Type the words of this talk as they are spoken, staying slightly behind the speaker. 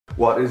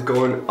What is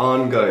going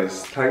on,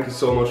 guys? Thank you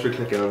so much for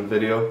clicking on the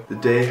video. The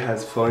day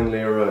has finally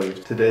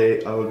arrived.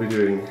 Today I will be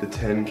doing the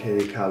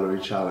 10k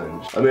calorie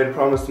challenge. I made a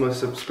promise to my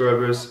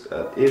subscribers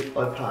that if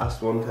I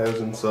passed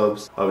 1000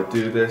 subs I would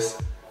do this,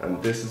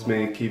 and this is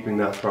me keeping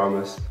that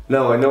promise.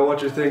 Now I know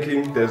what you're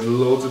thinking, there's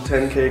loads of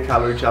 10k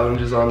calorie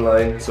challenges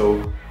online, so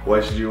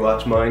why should you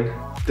watch mine?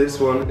 This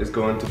one is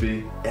going to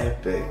be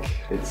epic.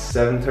 It's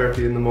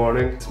 7:30 in the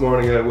morning. This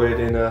morning I weighed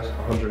in at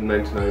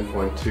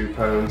 199.2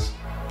 pounds.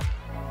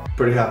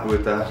 Pretty happy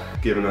with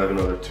that, given I have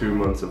another 2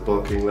 months of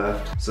bulking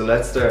left. So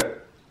let's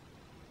start.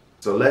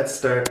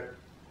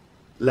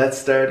 Let's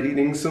start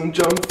eating some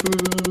junk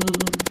food.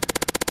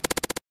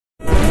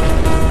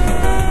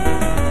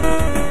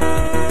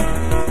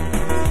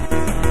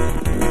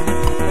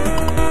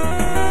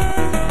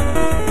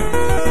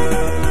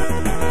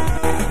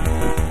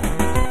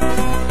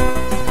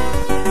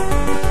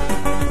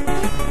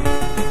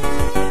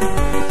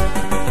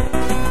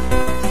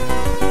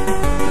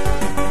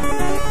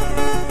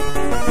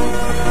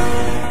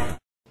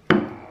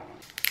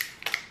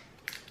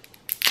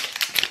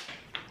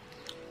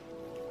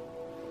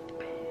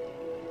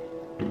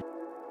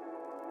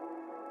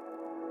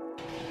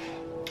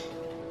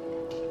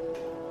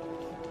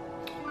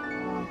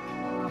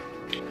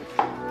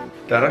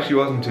 That actually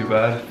wasn't too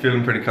bad.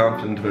 Feeling pretty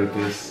confident about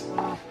this.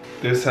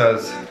 This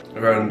has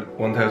around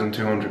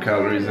 1,200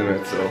 calories in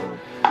it, so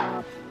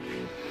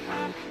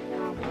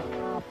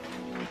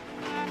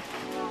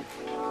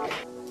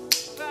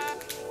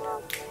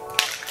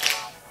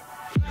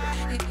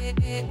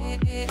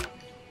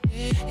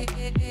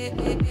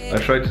I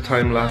tried to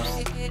time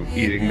lapse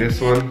eating this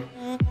one,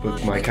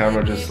 but my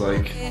camera just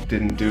like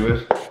didn't do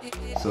it.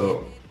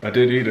 So I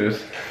did eat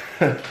it.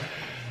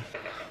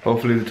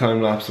 Hopefully the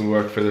time lapse will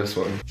work for this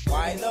one.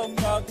 Why the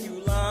fuck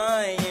you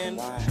lying?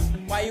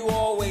 Why you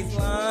always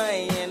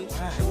lying?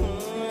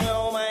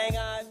 Oh my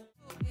god.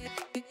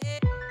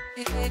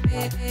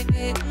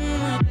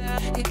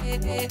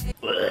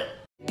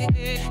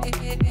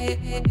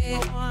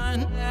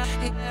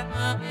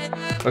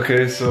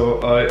 Okay,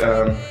 so I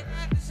am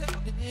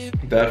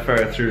that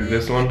far through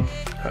this one.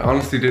 I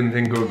honestly didn't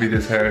think it would be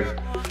this hard.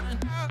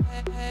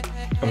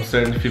 I'm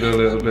starting to feel a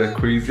little bit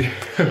queasy,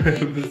 a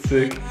little bit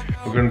sick.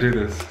 We're gonna do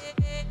this.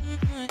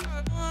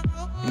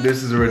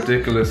 This is a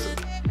ridiculous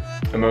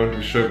amount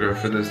of sugar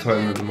for this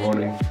time of the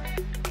morning.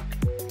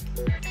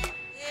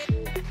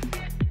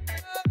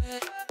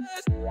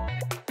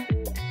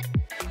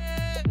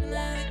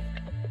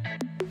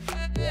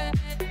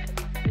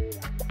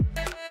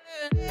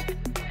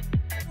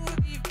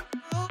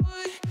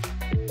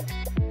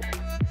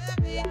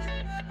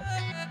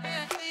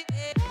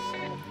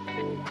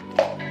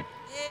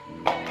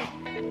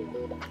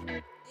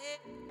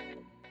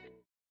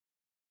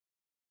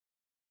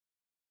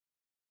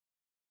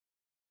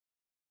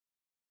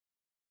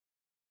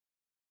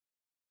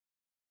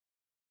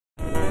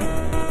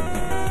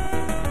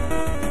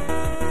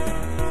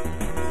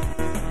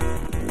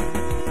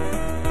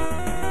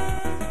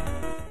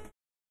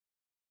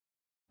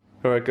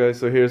 Alright guys,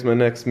 so here's my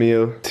next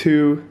meal.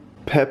 2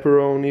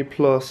 pepperoni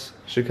plus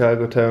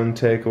Chicago Town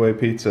takeaway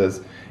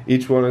pizzas.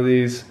 Each one of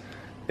these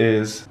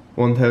is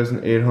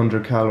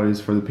 1,800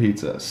 calories for the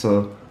pizza.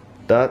 So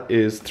that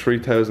is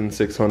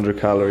 3,600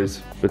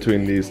 calories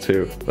between these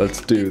two.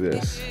 Let's do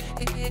this.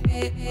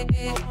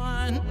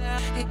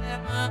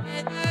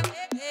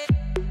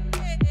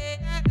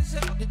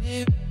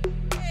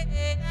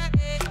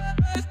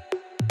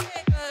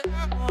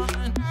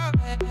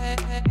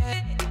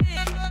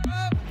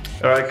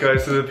 Alright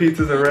guys, so the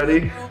pizzas are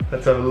ready.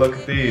 Let's have a look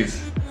at these.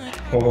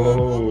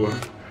 Whoa.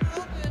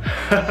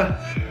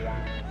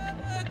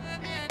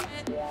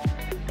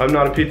 I'm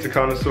not a pizza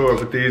connoisseur,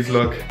 but these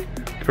look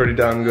pretty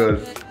damn good.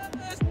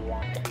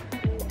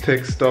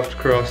 Thick stuffed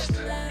crust,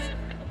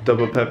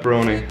 double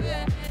pepperoni.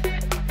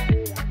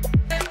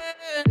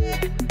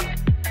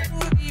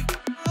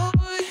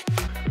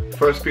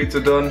 First pizza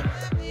done.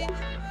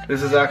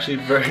 This is actually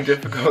very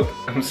difficult.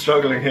 I'm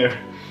struggling here.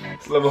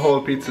 Still have a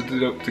whole pizza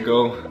to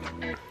go.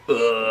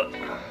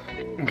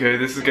 Okay,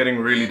 this is getting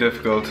really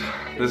difficult.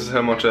 This is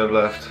how much I have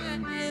left.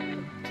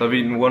 So I've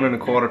eaten 1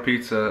 1/4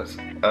 pizzas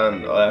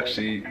and I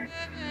actually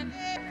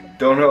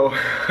don't know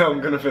how I'm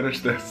gonna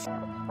finish this.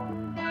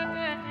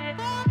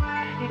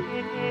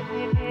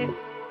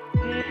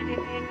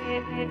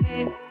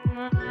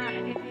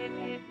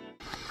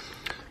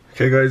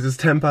 Okay guys, it's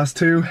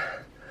 2:10.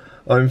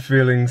 I'm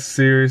feeling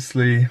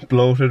seriously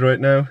bloated right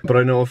now, but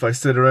I know if I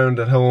sit around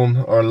at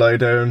home or lie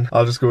down,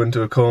 I'll just go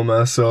into a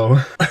coma, so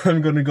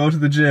I'm gonna go to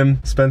the gym,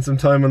 spend some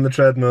time on the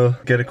treadmill,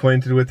 get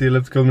acquainted with the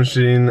elliptical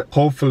machine,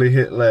 hopefully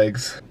hit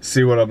legs,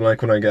 see what I'm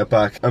like when I get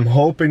back. I'm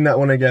hoping that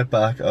when I get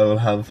back I will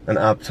have an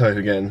appetite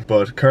again,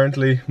 but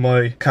currently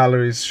my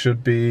calories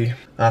should be,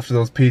 after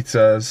those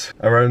pizzas,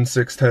 around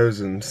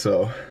 6,000,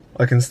 so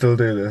I can still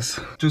do this.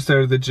 Just out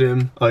of the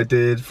gym, I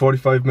did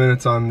 45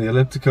 minutes on the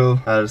elliptical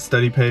at a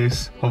steady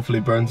pace, hopefully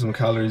burn some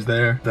calories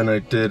there. Then I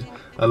did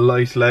a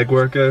light leg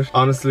workout.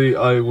 Honestly,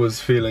 I was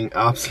feeling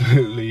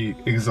absolutely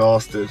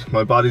exhausted.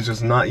 My body's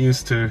just not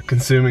used to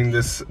consuming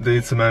this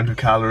amount of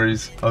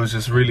calories. I was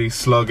just really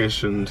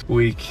sluggish and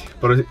weak,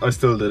 but I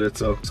still did it.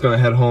 So I'm just gonna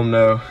head home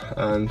now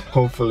and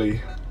hopefully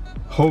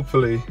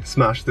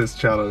smash this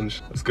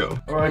challenge. Let's go.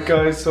 Alright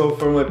guys, so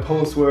for my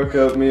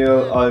post-workout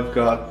meal, I've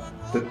got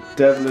the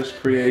devilish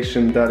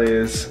creation that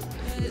is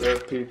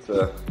dessert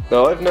pizza.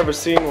 Now I've never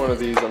seen one of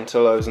these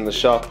until I was in the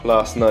shop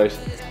last night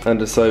and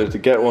decided to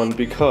get one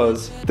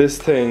because this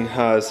thing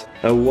has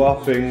a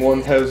whopping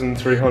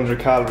 1,300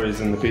 calories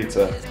in the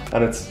pizza,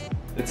 and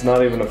it's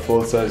not even a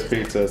full-size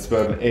pizza. It's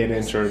about an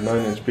 8-inch or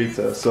 9-inch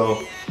pizza,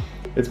 so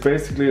it's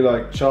basically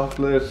like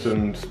chocolate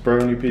and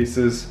brownie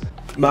pieces.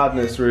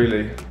 Madness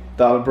really.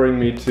 That'll bring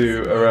me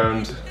to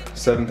around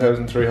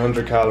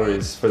 7,300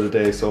 calories for the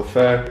day so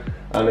far,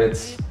 and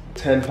it's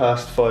 10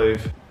 past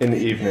 5 in the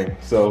evening.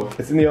 So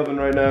it's in the oven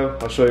right now.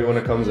 I'll show you when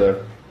it comes out.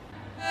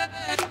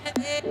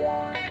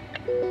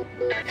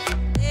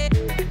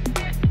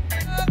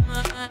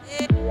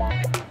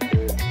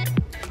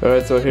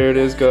 Alright, so here it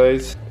is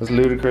guys, as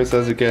ludicrous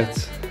as it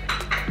gets.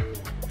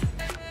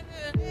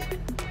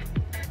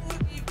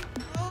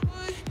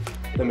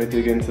 Let me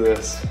dig into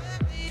this.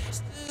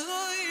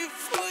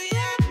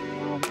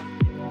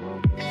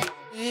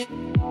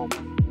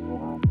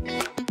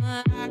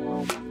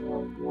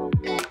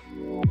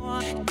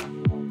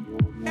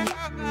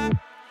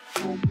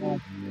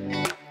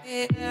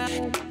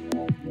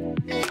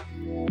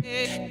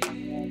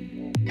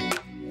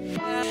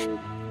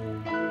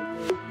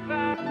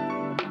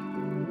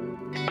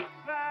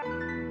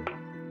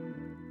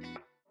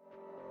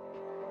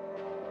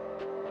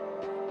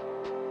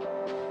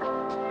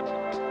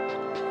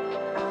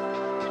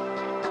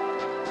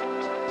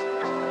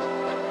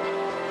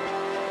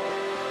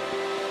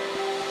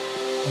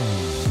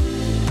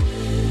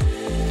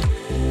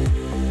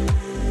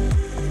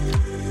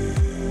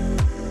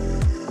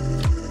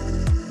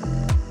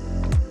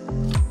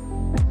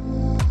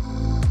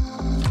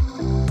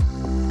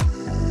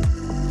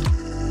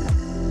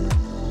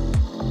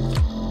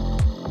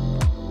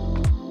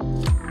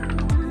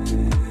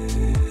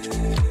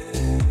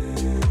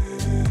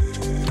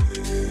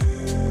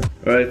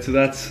 Alright, so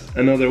that's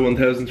another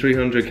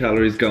 1,300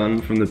 calories gone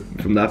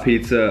from that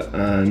pizza,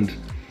 and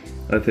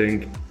I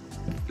think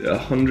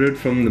 100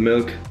 from the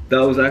milk. That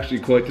was actually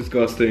quite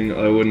disgusting.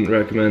 I wouldn't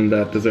recommend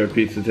that dessert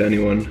pizza to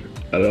anyone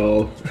at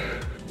all.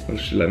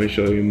 Let me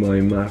show you my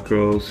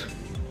macros.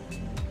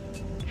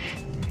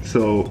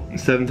 So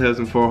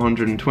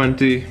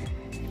 7,420,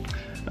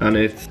 and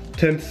it's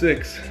 10 to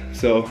 6,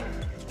 so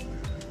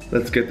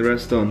let's get the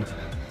rest done.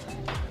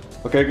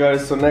 Okay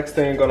guys, so next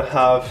thing I'm gonna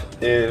have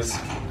is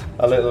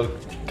a little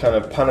kind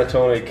of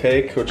panettone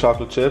cake with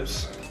chocolate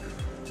chips.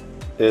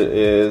 It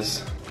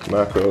is,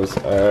 macros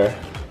are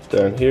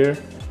down here.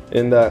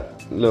 In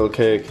that little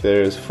cake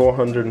there's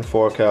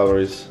 404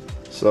 calories,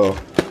 so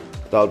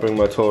that'll bring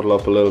my total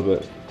up a little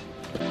bit.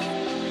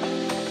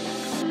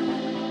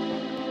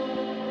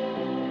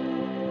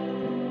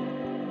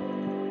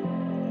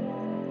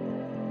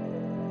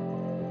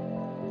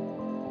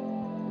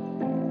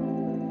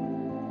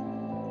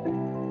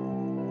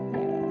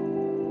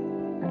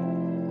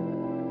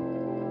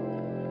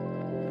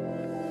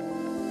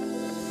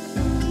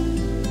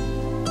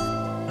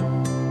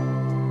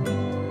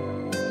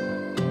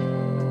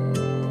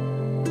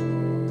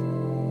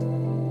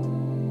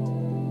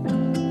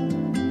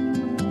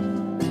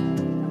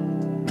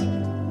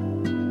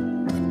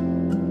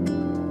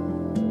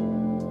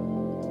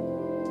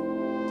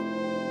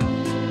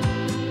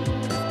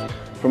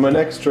 For my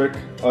next trick,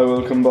 I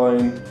will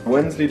combine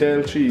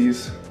Wensleydale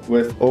cheese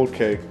with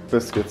oatcake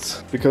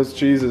biscuits. Because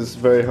cheese is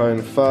very high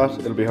in fat,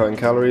 it'll be high in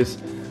calories.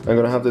 I'm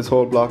going to have this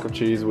whole block of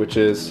cheese, which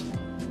is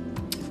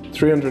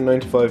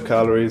 395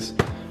 calories,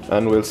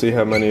 and we'll see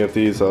how many of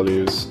these I'll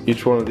use.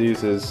 Each one of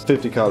these is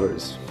 50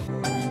 calories.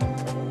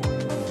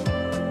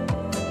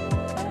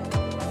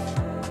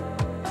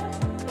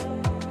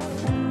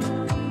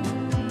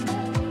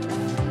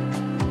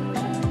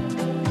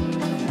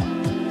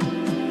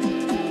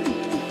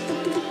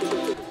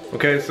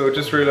 Okay, so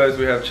just realized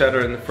we have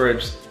cheddar in the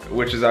fridge,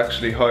 which is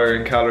actually higher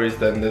in calories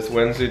than this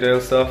Wensleydale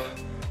stuff,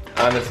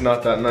 and it's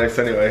not that nice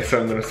anyway,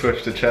 so I'm going to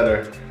switch to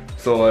cheddar.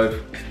 So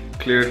I've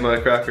cleared my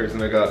crackers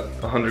and I got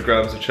 100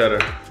 grams of cheddar.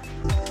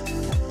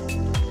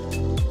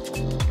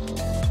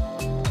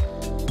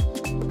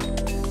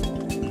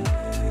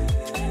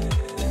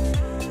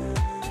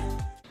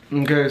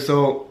 Okay,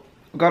 so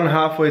I've gotten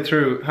halfway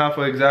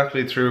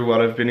exactly through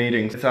what I've been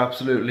eating. It's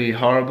absolutely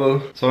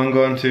horrible. So I'm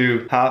going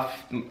to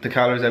half the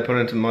calories I put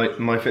into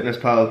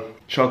MyFitnessPal,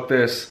 chuck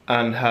this,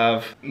 and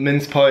have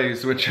mince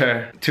pies, which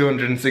are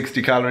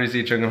 260 calories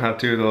each. I'm gonna have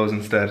 2 of those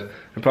instead.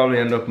 I'll probably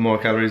end up with more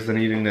calories than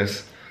eating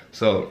this,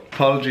 so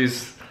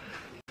apologies.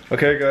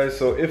 Okay guys,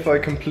 so if I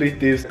complete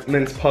these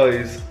mince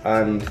pies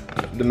and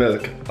the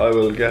milk, I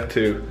will get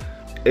to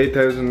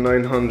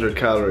 8,900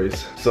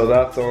 calories. So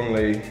that's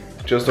only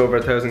just over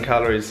 1,000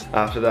 calories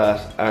after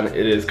that, and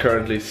it is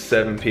currently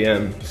 7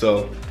 p.m.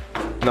 So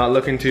not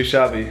looking too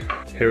shabby.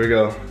 Here we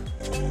go.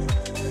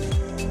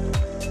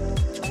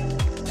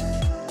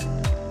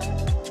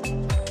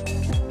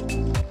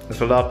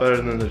 It's a lot better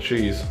than the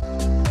cheese.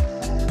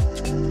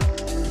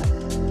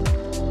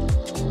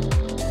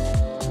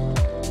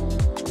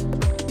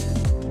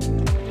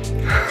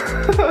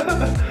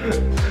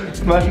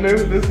 Imagine it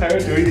was this hard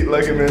to eat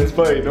like a mince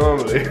pie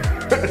normally.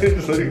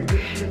 It's like...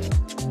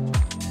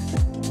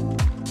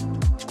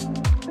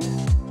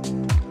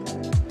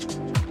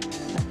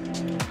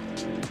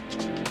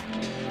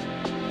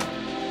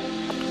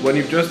 When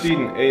you've just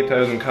eaten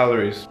 8,000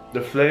 calories,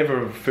 the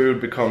flavour of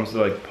food becomes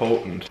like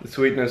potent. The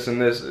sweetness in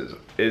this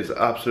is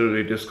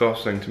absolutely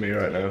disgusting to me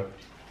right now.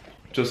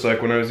 Just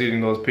like when I was eating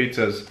those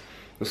pizzas,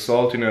 the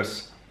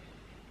saltiness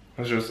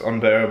was just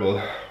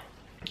unbearable.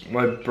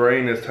 My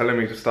brain is telling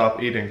me to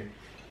stop eating,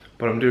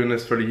 but I'm doing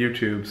this for the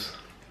YouTubes.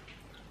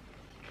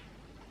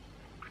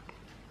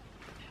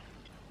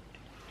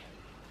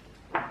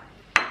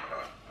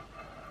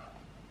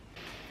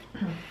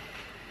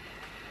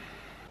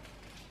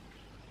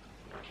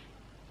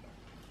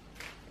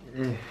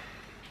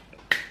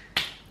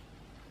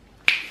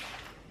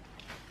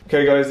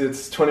 Okay guys,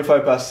 it's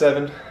 25 past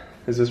 7.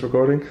 Is this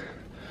recording?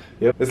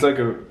 Yep. It's like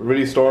a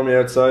really stormy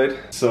outside,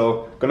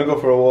 so gonna go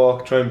for a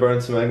walk, try and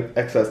burn some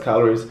excess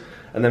calories,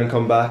 and then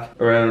come back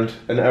around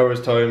an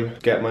hour's time,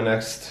 get my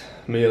next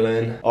meal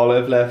in. All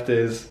I've left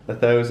is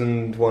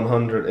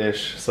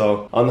 1,100-ish,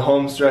 so on the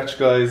home stretch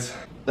guys,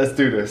 let's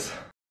do this.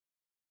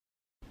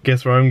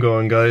 Guess where I'm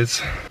going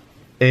guys?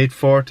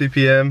 8:40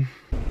 p.m.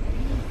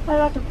 Hi,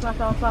 welcome to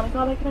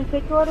McDonald's. Can I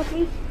take your order,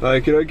 please?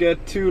 Hi, can I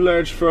get 2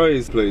 large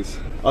fries, please?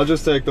 I'll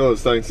just take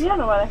those, thanks. Yeah,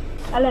 no matter.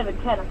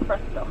 11:10 at the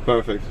first though.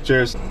 Perfect.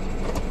 Cheers.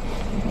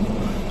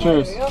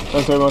 Cheers.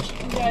 Thanks very much.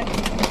 Okay.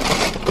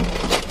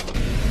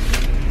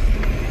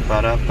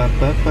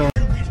 Ba-da-ba-ba-ba.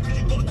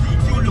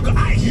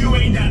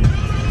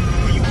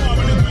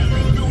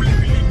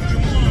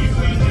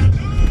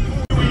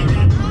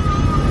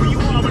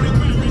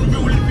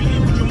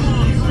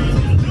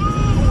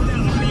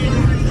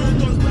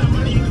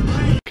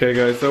 Okay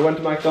guys, so I went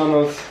to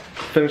McDonald's,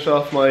 finished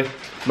off my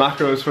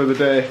macros for the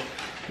day.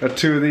 Got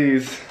 2 of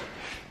these.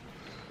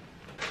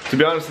 To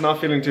be honest, not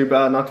feeling too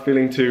bad, not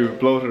feeling too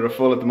bloated or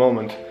full at the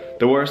moment.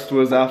 The worst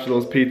was after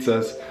those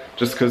pizzas,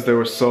 just because they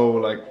were so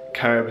like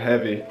carb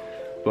heavy.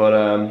 But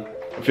I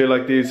feel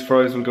like these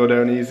fries will go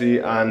down easy,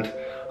 and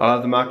I'll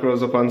have the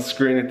macros up on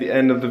screen at the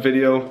end of the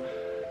video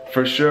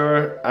for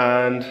sure,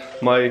 and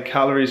my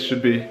calories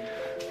should be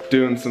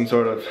doing some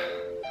sort of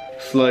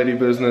slidey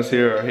business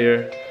here or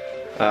here,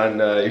 and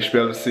you should be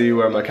able to see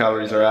where my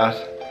calories are at.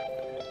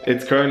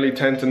 It's currently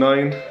 10 to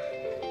 9,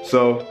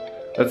 so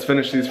let's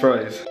finish these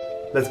fries.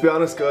 Let's be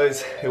honest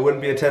guys, it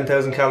wouldn't be a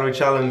 10,000 calorie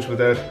challenge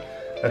without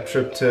a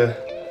trip to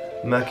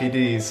Mackie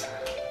D's.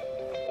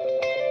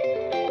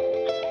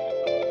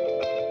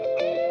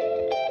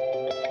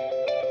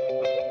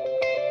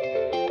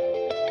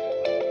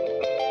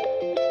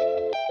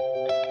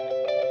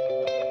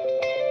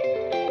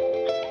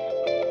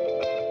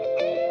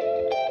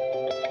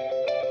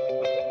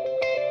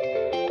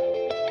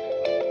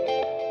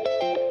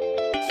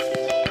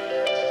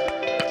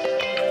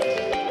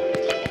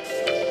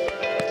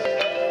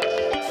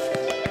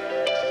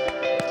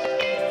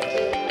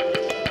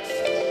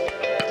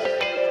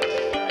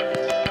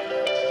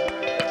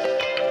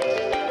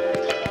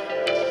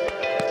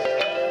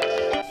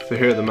 So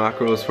here are the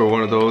macros for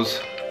one of those.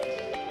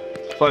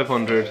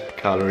 500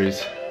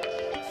 calories.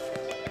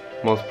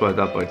 Multiply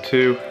that by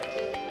 2.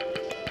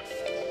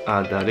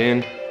 Add that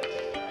in.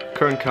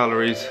 Current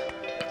calories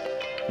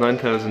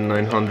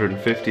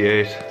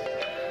 9,958.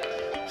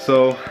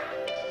 So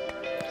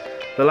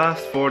the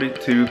last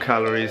 42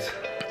 calories,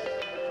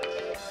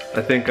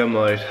 I think I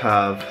might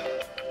have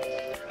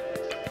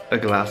a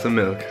glass of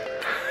milk.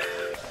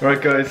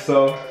 Right guys,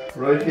 so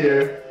right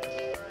here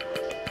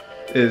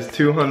is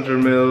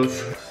 200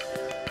 mils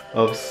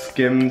of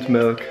skimmed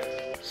milk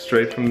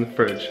straight from the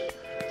fridge.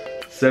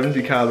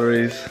 70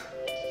 calories.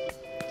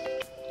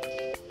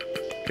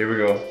 Here we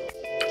go.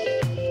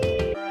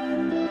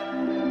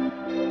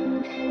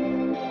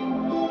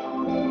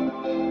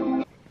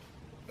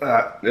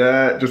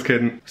 Just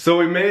kidding. So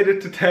we made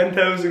it to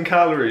 10,000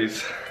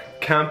 calories.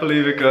 Can't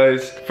believe it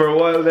guys. For a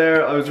while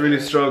there I was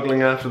really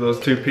struggling after those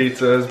 2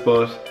 pizzas,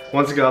 but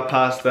once I got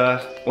past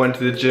that, went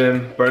to the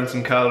gym, burned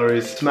some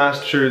calories,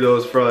 smashed through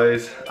those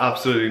fries,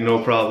 absolutely no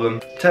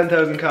problem.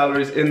 10,000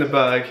 calories in the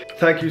bag.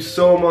 Thank you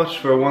so much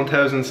for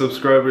 1,000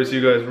 subscribers,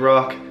 you guys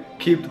rock.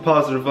 Keep the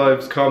positive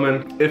vibes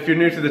coming. If you're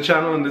new to the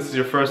channel and this is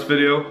your first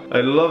video,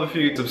 I'd love if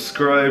you could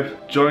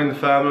subscribe, join the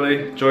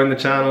family, join the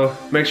channel.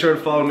 Make sure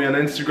to follow me on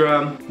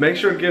Instagram. Make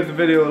sure to give the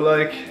video a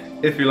like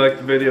if you liked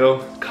the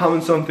video.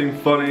 Comment something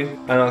funny,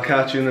 and I'll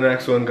catch you in the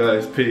next one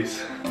guys.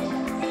 Peace.